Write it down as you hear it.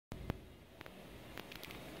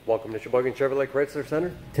Welcome to Sheboygan Chevrolet Chrysler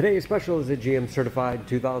Center. Today's special is a GM Certified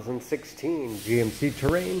 2016 GMC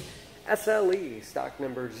Terrain SLE, stock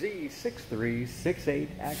number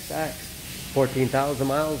Z6368XX. 14,000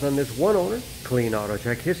 miles on this one owner, clean auto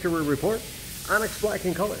check history report, onyx black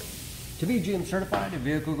in color. To be GM certified, the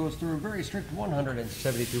vehicle goes through a very strict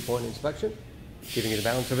 172-point inspection, giving it a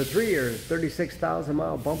balance of a 3-year, 36,000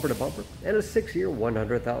 mile bumper to bumper, and a 6-year,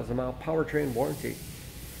 100,000 mile powertrain warranty.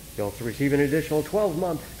 You also receive an additional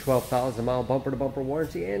 12-month, 12,000 mile bumper to bumper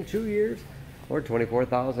warranty and 2 years, or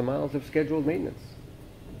 24,000 miles of scheduled maintenance.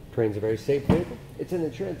 Terrain's a very safe vehicle. It's in the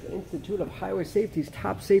Trans Institute of Highway Safety's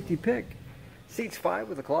Top Safety Pick. Seats 5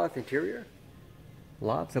 with a cloth interior.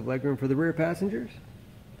 Lots of legroom for the rear passengers.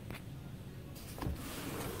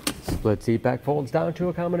 Split seat back folds down to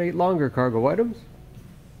accommodate longer cargo items.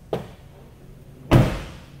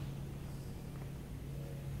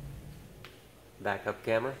 Backup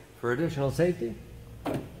camera for additional safety.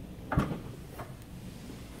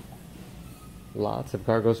 Lots of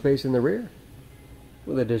cargo space in the rear,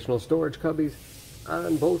 with additional storage cubbies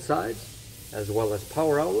on both sides, as well as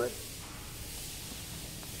power outlet.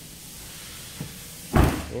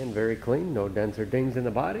 And very clean, no dents or dings in the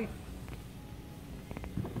body,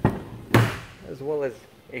 as well as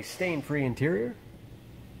a stain-free interior.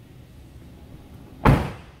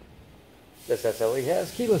 This SLE has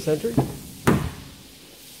keyless entry,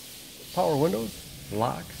 power windows,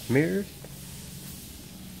 locks, mirrors,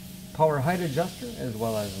 power height adjuster, as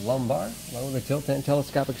well as lumbar, along with a tilt and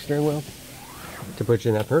telescopic steering wheel to put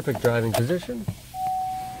you in that perfect driving position.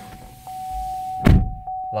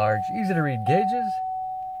 Large, easy to read gauges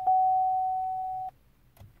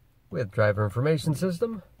with driver information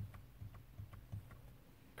system,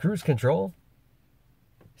 cruise control,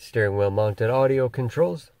 steering wheel mounted audio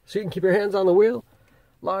controls so you can keep your hands on the wheel,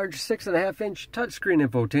 large 6.5-inch touchscreen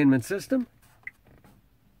infotainment system.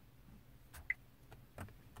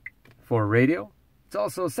 For radio, it's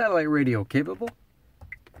also satellite radio capable.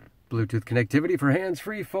 Bluetooth connectivity for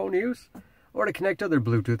hands-free phone use, or to connect other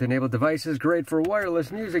Bluetooth-enabled devices, great for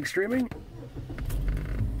wireless music streaming.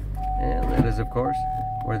 And that is, of course,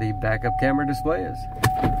 where the backup camera display is.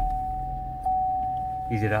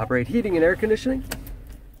 Easy to operate heating and air conditioning.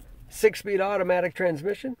 6-speed automatic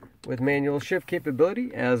transmission with manual shift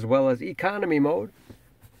capability, as well as economy mode.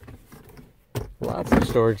 Lots of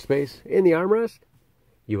storage space in the armrest.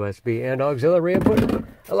 USB and auxiliary input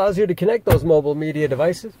allows you to connect those mobile media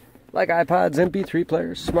devices like iPods, MP3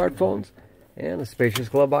 players, smartphones, and a spacious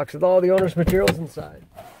glove box with all the owner's materials inside.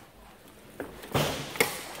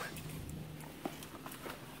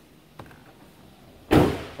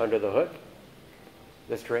 Under the hood,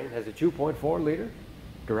 this Terrain has a 2.4-liter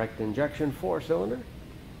direct injection 4-cylinder,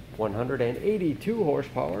 182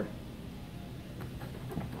 horsepower,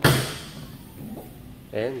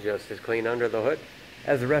 and just as clean under the hood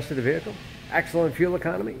as the rest of the vehicle. Excellent fuel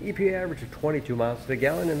economy, EPA average of 22 miles to the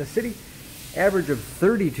gallon in the city, average of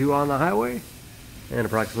 32 on the highway, and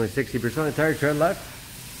approximately 60% of tire tread left.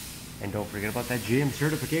 And don't forget about that GM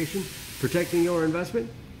certification, protecting your investment.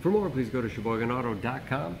 For more, please go to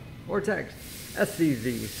SheboyganAuto.com or text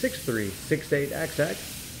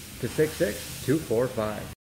SCZ6368XX to 66245.